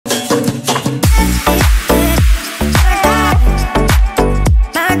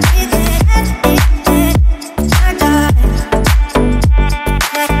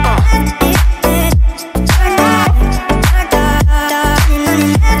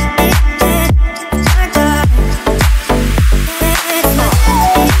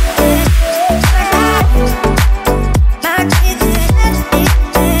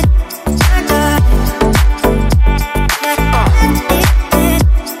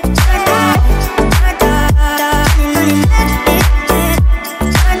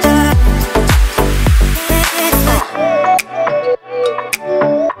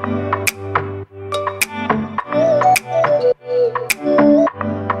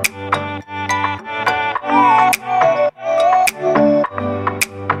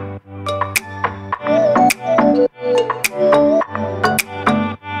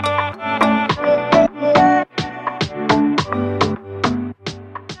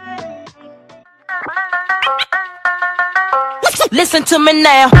Listen to me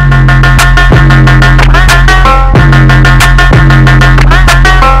now.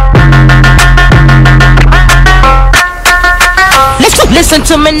 Listen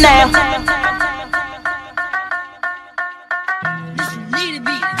to me now.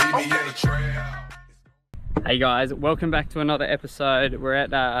 Hey guys, welcome back to another episode. We're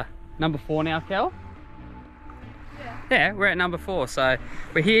at number 4 now, Kel? Yeah, we're at number 4. So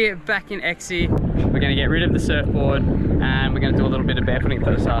we're here back in Exie. We're going to get rid of the surfboard and we're going to do a little bit of barefooting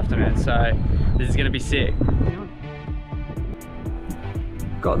for this afternoon. So this is going to be sick.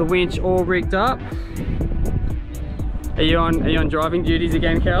 Got the winch all rigged up. Are you on driving duties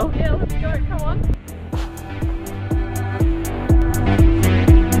again, Kel? Yeah, let's go, come on.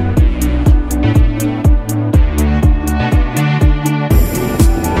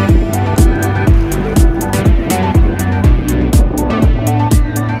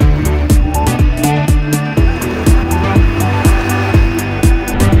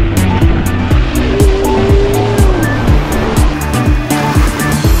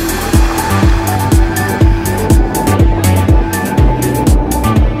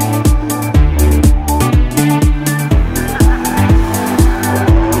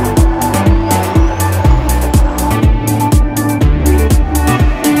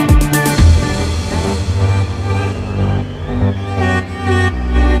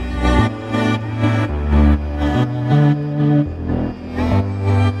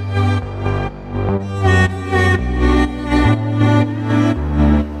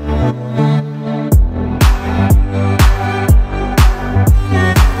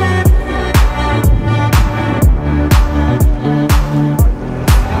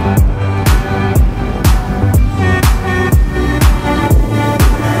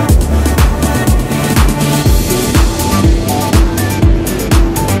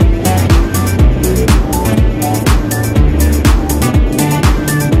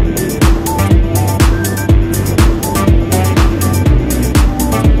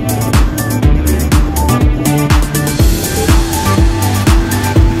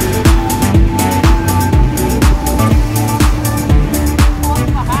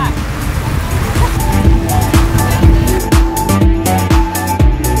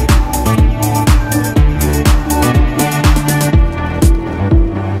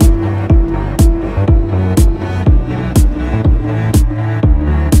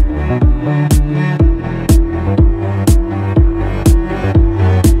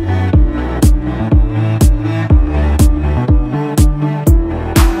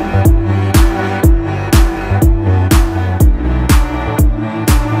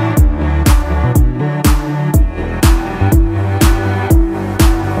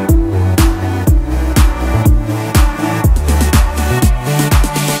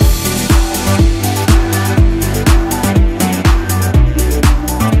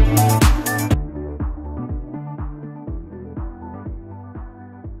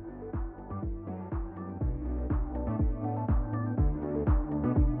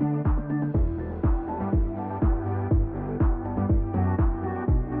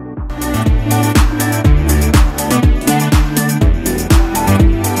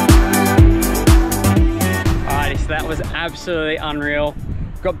 Absolutely unreal.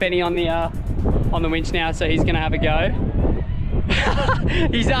 Got Benny on the winch now, so he's gonna have a go.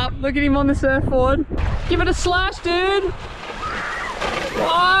 He's up. Look at him on the surfboard. Give it a slash, dude.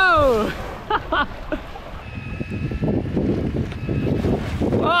 Whoa!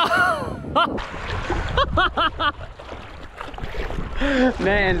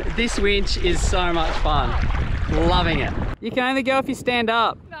 Man, this winch is so much fun. Loving it. You can only go if you stand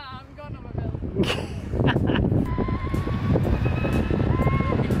up. Nah, I'm going on my belly.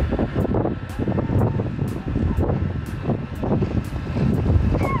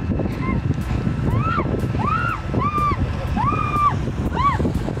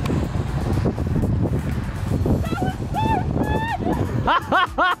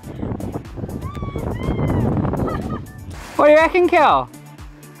 What do you reckon, Kel?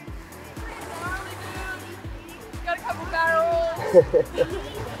 Got a couple barrels.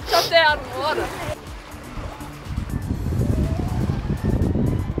 Shut down water.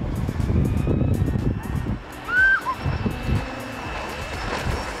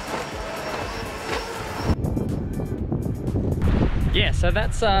 Yeah, so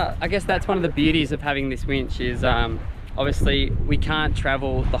that's I guess that's one of the beauties of having this winch is obviously we can't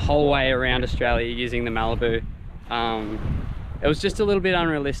travel the whole way around Australia using the Malibu. It was just a little bit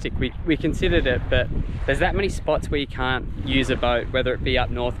unrealistic. We considered it, but there's that many spots where you can't use a boat, whether it be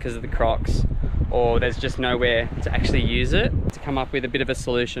up north because of the crocs, or there's just nowhere to actually use it. To come up with a bit of a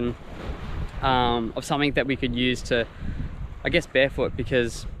solution of something that we could use to I guess barefoot,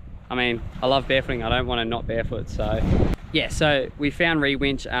 because I mean, I love barefooting. I don't want to not barefoot. So yeah, so we found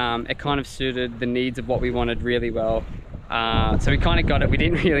Rewinch. It kind of suited the needs of what we wanted really well. So we kind of got it. We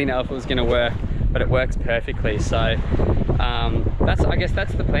didn't really know if it was going to work, but it works perfectly. So I guess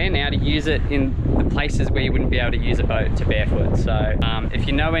that's the plan now, to use it in the places where you wouldn't be able to use a boat to barefoot. So if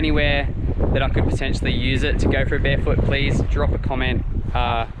you know anywhere that I could potentially use it to go for a barefoot, please drop a comment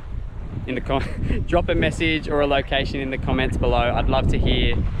drop a message or a location in the comments below. I'd love to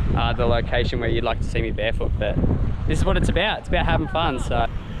hear the location where you'd like to see me barefoot. But this is what it's about. It's about having fun. So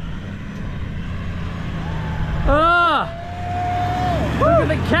look at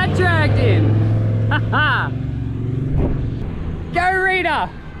the cat dragged in. Go Rita,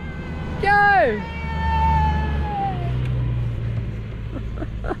 go.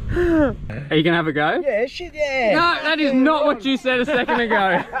 Are you gonna have a go? Yeah, shit, yeah. No, that is not what you said a second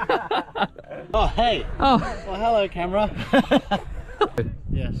ago. Oh, hey. Oh. Well, hello, camera.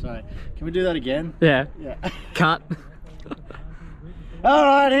 Yeah, sorry. Can we do that again? Yeah. Yeah. Cut. All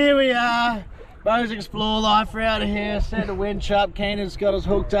right, here we are. Bo's Explore Life. We're out of here. Set the winch up. Keenan's got us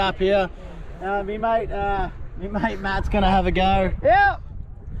hooked up here. Me mate Matt's gonna have a go. Yep.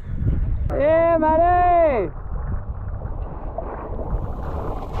 Yeah, matey.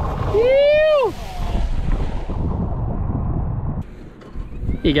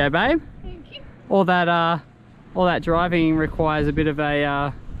 Here you go, babe. Thank you. All that driving requires a bit of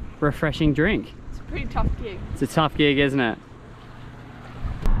a refreshing drink. It's a pretty tough gig. It's a tough gig, isn't it?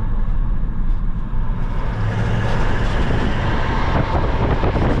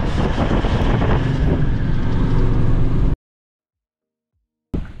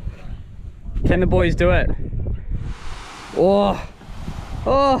 Can the boys do it? Oh,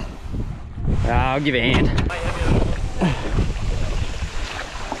 oh. I'll give a hand.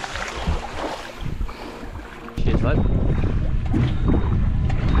 Cheers, bud.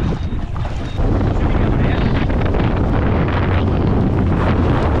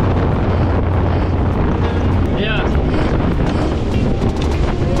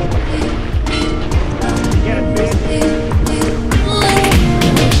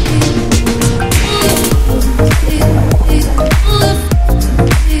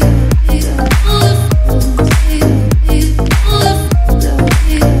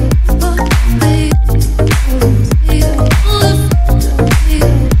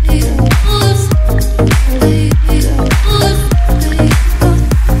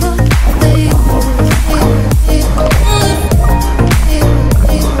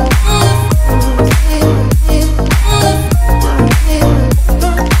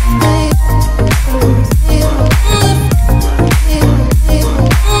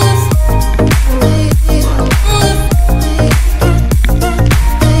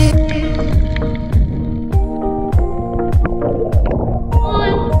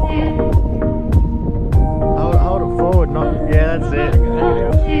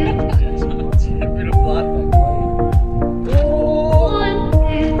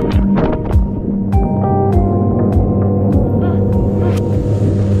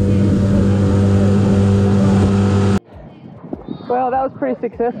 Well, that was pretty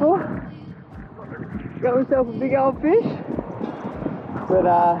successful. Got myself a big old fish. But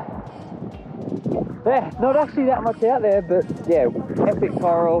yeah, not actually that much out there, but yeah, epic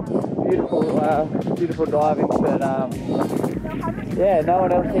coral, beautiful, beautiful diving. But yeah, no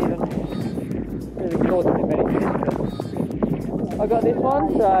one else even really caught too many fish. But I got this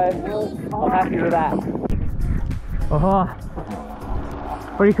one, so I'm happy with that. Oh,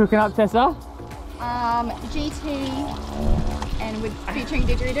 what are you cooking up, Tessa? GT and with featuring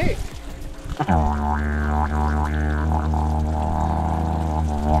didgeridoo.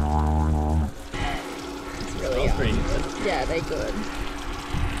 It's really yummy. Yeah, they're good.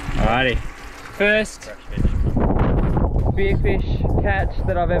 Alrighty, first big fish catch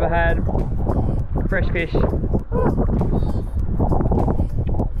that I've ever had. Fresh fish.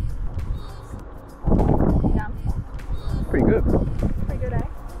 Yum. Pretty good. Pretty good, eh?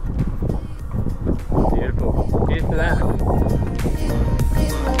 Beautiful. Cheers to that.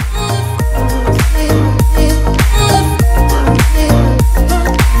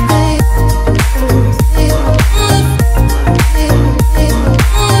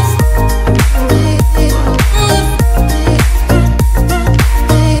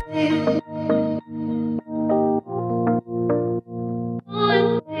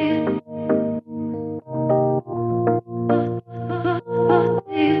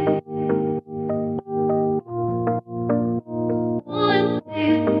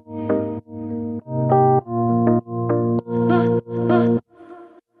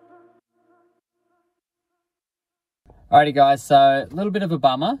 Alrighty guys, so a little bit of a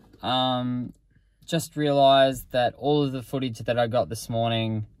bummer. Just realised that all of the footage that I got this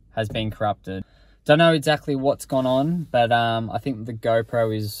morning has been corrupted. Don't know exactly what's gone on, but I think the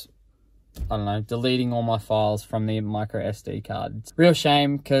GoPro is, I don't know, deleting all my files from the micro SD card. It's a real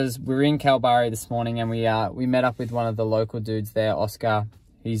shame because we were in Kalbarri this morning and we met up with one of the local dudes there, Oscar.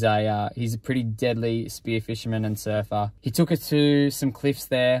 He's a pretty deadly spear fisherman and surfer. He took us to some cliffs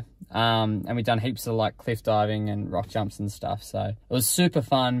there, and we done heaps of like cliff diving and rock jumps and stuff. So it was super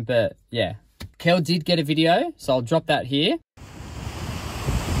fun, but yeah. Kel did get a video, so I'll drop that here.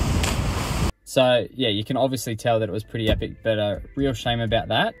 So yeah, you can obviously tell that it was pretty epic, but a real shame about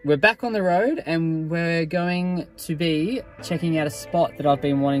that. We're back on the road and we're going to be checking out a spot that I've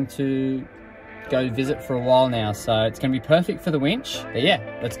been wanting to go visit for a while now, so it's going to be perfect for the winch. But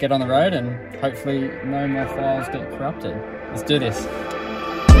yeah, let's get on the road and hopefully no more files get corrupted. Let's do this.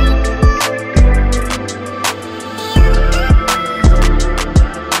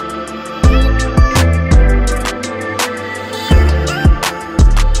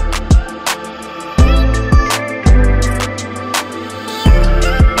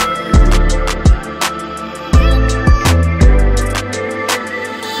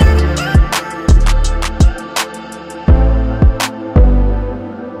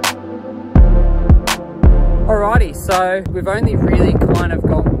 So we've only really kind of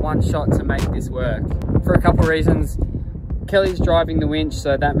got one shot to make this work for a couple of reasons. Kelly's driving the winch,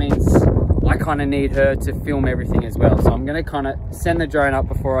 so that means I kind of need her to film everything as well. So I'm going to kind of send the drone up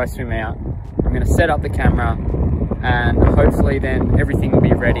before I swim out. I'm going to set up the camera and hopefully then everything will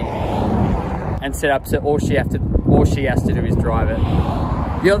be ready and set up, so all she has to do is drive it.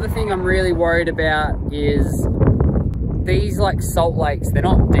 The other thing I'm really worried about is these like salt lakes, they're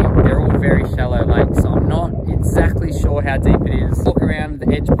not deep, they're all very shallow lakes, so I'm not exactly sure how deep it is. Walk around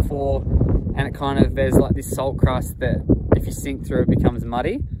the edge before and it kind of, there's like this salt crust that if you sink through it becomes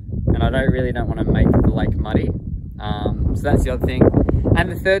muddy, and I really don't want to make the lake muddy. So that's the other thing.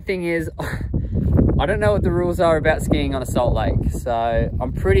 And the third thing is, I don't know what the rules are about skiing on a salt lake, so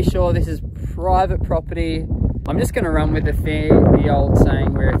I'm pretty sure this is private property. I'm just going to run with the old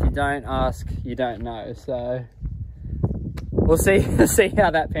saying where if you don't ask, you don't know, so we'll see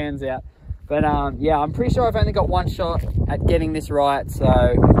how that pans out. But yeah, I'm pretty sure I've only got one shot at getting this right,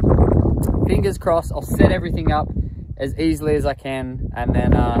 so fingers crossed. I'll set everything up as easily as I can, and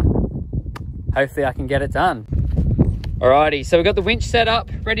then hopefully I can get it done. Alrighty, so we've got the winch set up,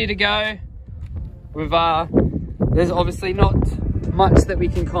 ready to go. There's obviously not much that we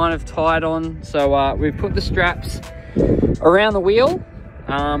can kind of tie it on, so we've put the straps around the wheel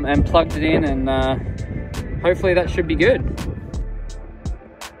and plugged it in, and hopefully that should be good.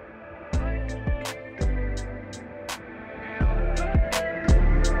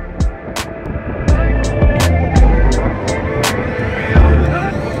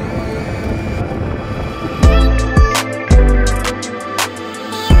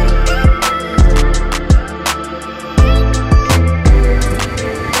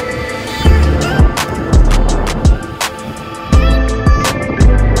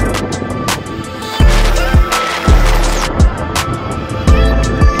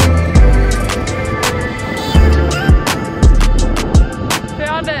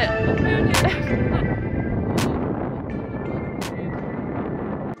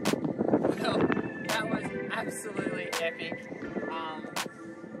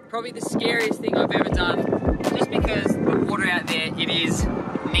 Probably the scariest thing I've ever done, just because the water out there, it is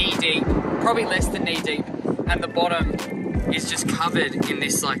knee deep, probably less than knee deep, and the bottom is just covered in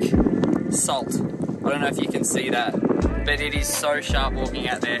this like salt. I don't know if you can see that, but it is so sharp walking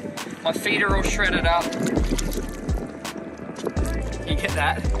out there. My feet are all shredded up. You get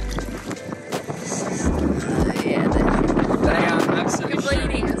that? Yeah, they are absolutely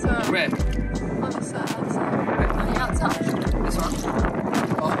bleeding as well. Where? On the side, on the outside. This one?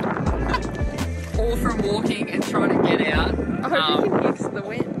 All from walking and trying to get out. I hope you can use the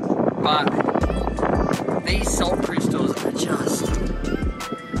wind. But these salt crystals are just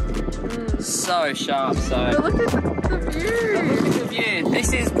so sharp. So But look at the view. Look at the view.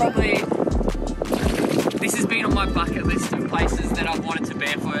 This has been on my bucket list of places that I've wanted to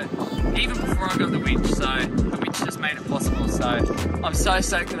barefoot even before I got the winch. So the winch just made it possible. So I'm so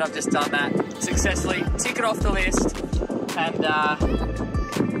stoked that I've just done that successfully. Tick it off the list and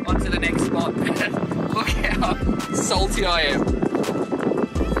on to the next spot. Look how salty I am.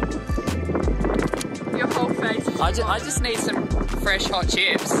 Your whole face is I just need some fresh hot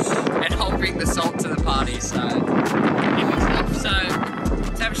chips and I'll bring the salt to the party, so epic stuff. So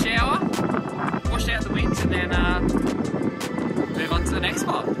let's have a shower, wash out the winch, and then move on to the next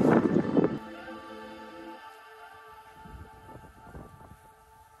spot.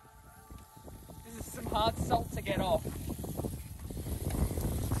 get off.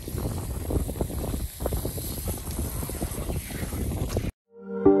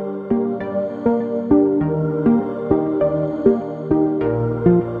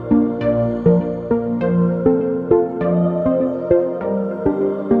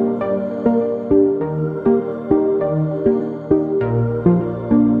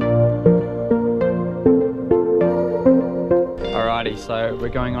 So we're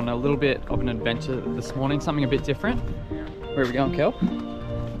going on a little bit of an adventure this morning, something a bit different. Where are we going, Kel?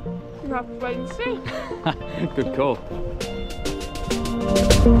 You have to wait and see. Good call.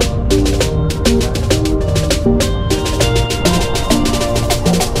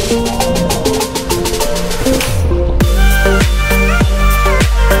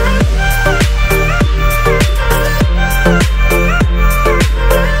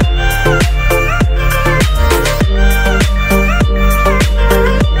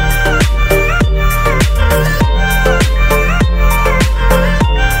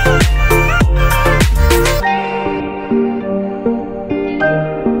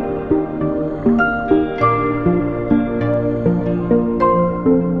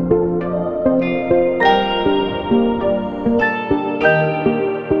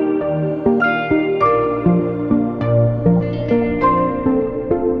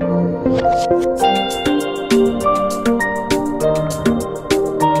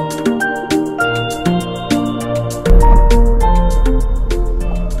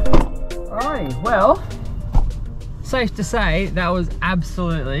 Well, safe to say that was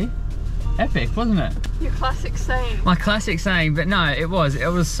absolutely epic, wasn't it? Your classic saying. My classic saying, but no, it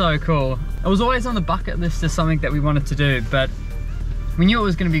was so cool. It was always on the bucket list as something that we wanted to do, but we knew it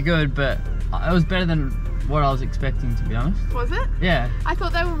was going to be good, but it was better than what I was expecting, to be honest. Was it? Yeah. I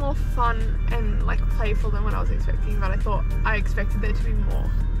thought they were more fun and like playful than what I was expecting, but I expected there to be more.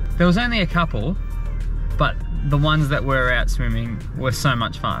 There was only a couple, but the ones that were out swimming were so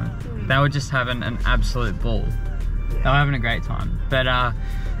much fun. They were just having an absolute ball. They were having a great time. But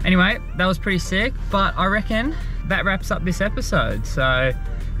anyway, that was pretty sick, but I reckon that wraps up this episode. So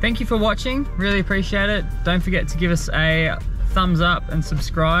thank you for watching, really appreciate it. Don't forget to give us a thumbs up and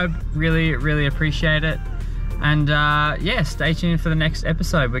subscribe, really appreciate it. And yeah, stay tuned for the next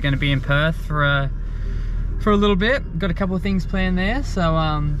episode. We're going to be in Perth for a little bit. Got a couple of things planned there,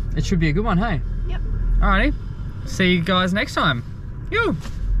 so it should be a good one, hey? Yep. Alrighty, see you guys next time. Yo!